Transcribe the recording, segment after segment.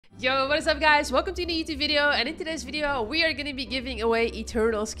Yo, what is up guys? Welcome to a new YouTube video, and in today's video we are gonna be giving away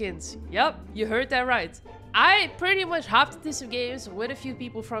eternal skins. Yup, you heard that right. I pretty much hopped into some games with a few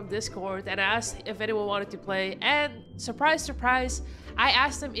people from Discord and asked if anyone wanted to play, and surprise surprise, I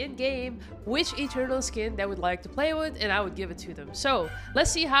asked them in game which eternal skin they would like to play with and I would give it to them. So let's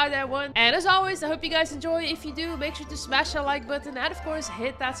see how that went, and as always I hope you guys enjoy. If you do, make sure to smash that like button and of course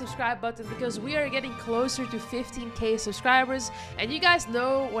hit that subscribe button, because we are getting closer to 15k subscribers, and you guys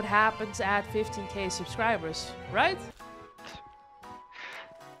know what happens at 15k subscribers, right?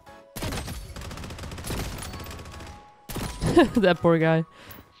 That poor guy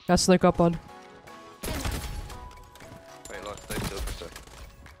got snuck up on.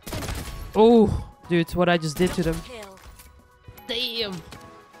 Oh, dude, what I just did to them. Damn.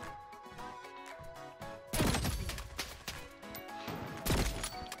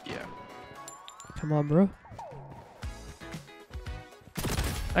 Yeah. Come on, bro.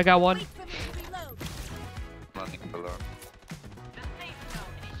 I got one. Nothing below.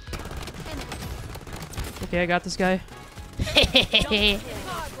 Okay, I got this guy.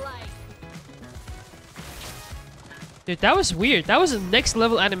 Dude, that was weird. That was a next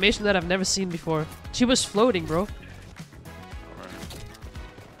level animation that I've never seen before. She was floating, bro.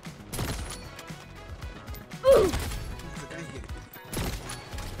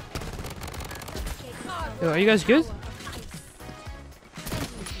 Yo, are you guys good?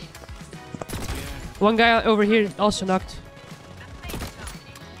 One guy over here also knocked.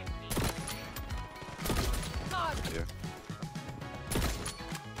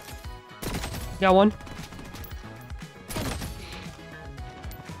 Got one.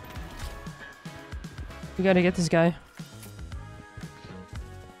 We gotta get this guy.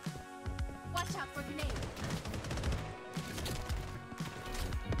 Watch out for grenade.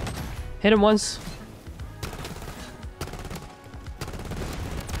 Hit him once.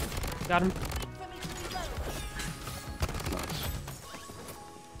 Got him.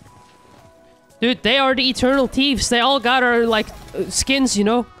 Dude, they are the eternal thieves. They all got our like skins, you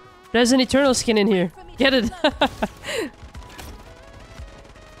know. There's an eternal skin in here. Get it?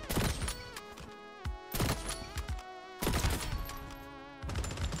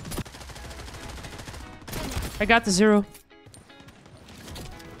 I got the 0.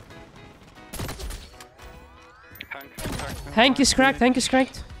 Hank is cracked. Hank is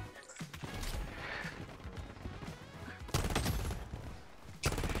cracked.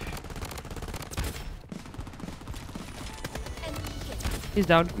 He's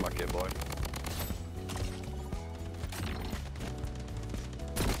down. Lucky boy.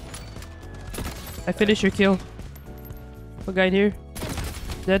 I finished your kill. One guy in here.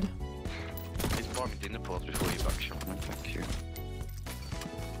 Dead. He's bombed in the port before you backshot him. Thank you.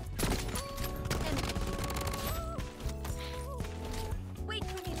 Wait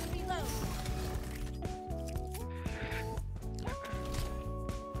for me to reload.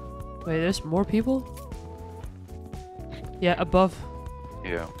 Wait, there's more people? Yeah, above.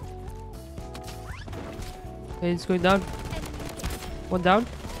 Yeah. Okay, it's going down. One down.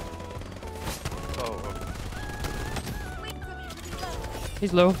 Oh. Wait for me to reload.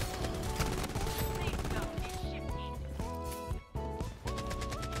 He's low.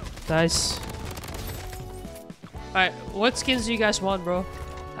 Nice. Alright, what skins do you guys want, bro?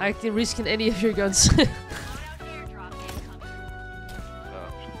 I can reskin any of your guns. P9,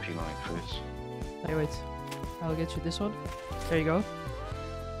 please. Hey, wait. I'll get you this one. There you go.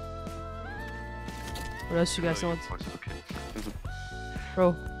 What else you guys want? Okay.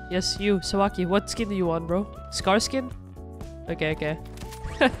 Bro, yes, you, Sawaki, what skin do you want, bro? Scar skin? Okay, okay.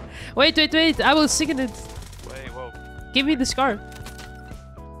 Wait, wait, wait, I will skin it. Wait, whoa. Give me the scar.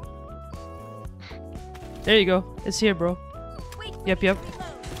 There you go. It's here, bro. Wait for Yep, me yep. to reload.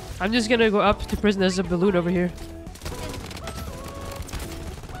 I'm just gonna go up to prison. There's a balloon over here.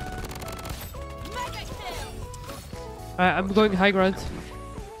 Mega kill. Alright, I'm going high ground.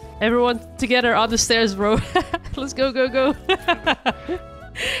 Everyone together on the stairs, bro. Let's go, go, go.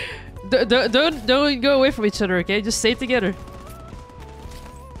 Don't go away from each other, okay? Just stay together.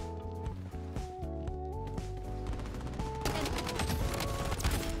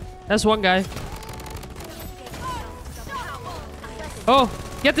 That's one guy. Oh,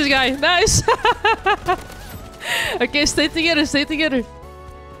 get this guy. Nice. Okay, stay together, stay together.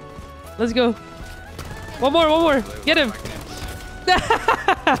 Let's go. One more, one more. Get him.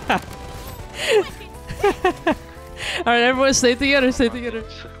 Alright, everyone stay together, stay together.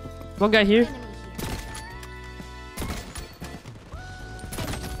 One guy here.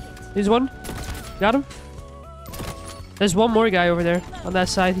 Here's one. Got him. There's one more guy over there on that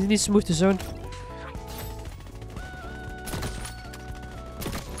side. He needs to move to zone.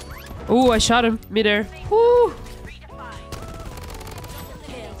 Oh, I shot him midair. Woo!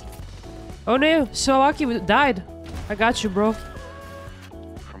 Oh no, Sawaki died. I got you, bro.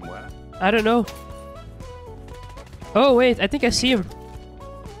 From where? I don't know. Oh wait, I think I see him.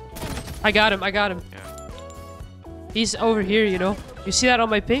 I got him. Yeah. He's over here, you know. You see that on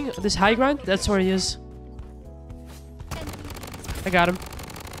my ping? This high ground? That's where he is. I got him.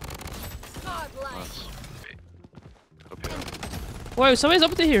 Nice. Up here. Whoa, somebody's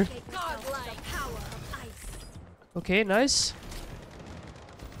up to here. Godlike power of ice. Okay, nice.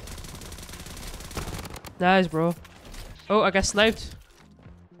 Nice, bro. Oh, I got sniped.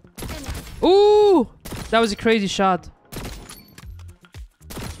 Ooh! That was a crazy shot.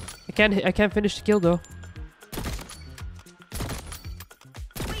 I can't finish the kill though.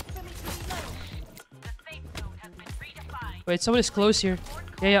 Wait, someone is close here.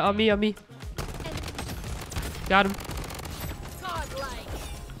 Yeah, on me. Got him.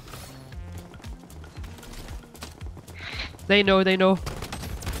 They know.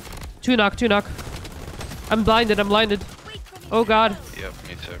 Two knock. I'm blinded. Oh god. Yep,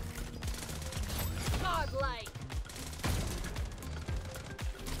 me too.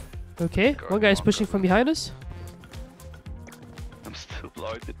 Okay, one guy is pushing from behind us. I'm still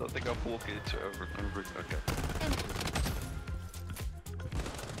blinded. I think I'm walking into everything. Okay.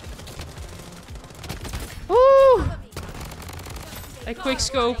 Woo! A quick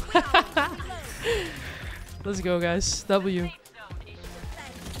scope. Let's go, guys. W.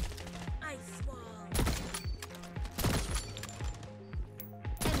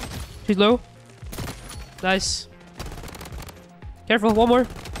 She's low. Nice. Careful, one more.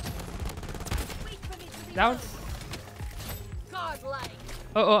 Down.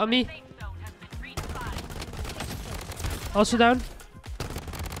 Oh, on me. Also down.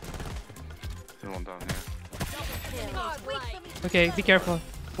 Still one down here. Okay, be careful.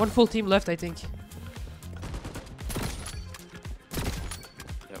 One full team left, I think.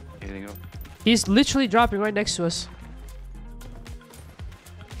 Yep, healing up. He's literally dropping right next to us.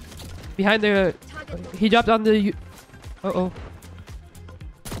 Behind the... he dropped on the... Uh-oh.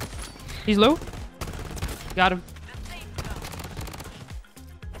 He's low. Got him.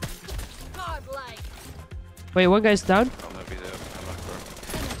 Wait, one guy's down. I'll not be there. I'm not sure.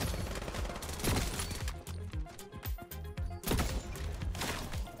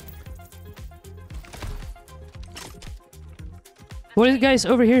 One of the guys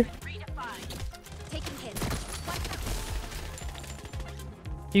over here.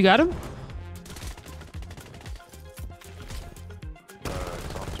 You got him?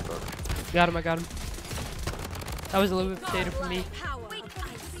 Sounds broken. I got him. That was a little bit potato for me.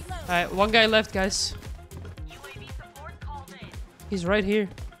 Alright, one guy left, guys. He's right here.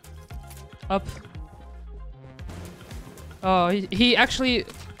 Up. Oh, he actually...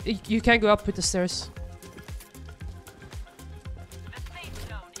 you can't go up with the stairs.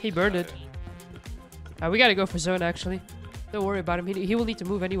 He burned it. We gotta go for zone, actually. Don't worry about him. He will need to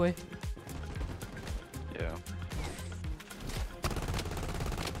move anyway. Yeah.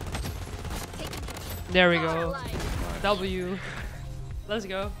 There we go. W. Let's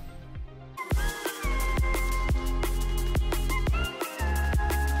go.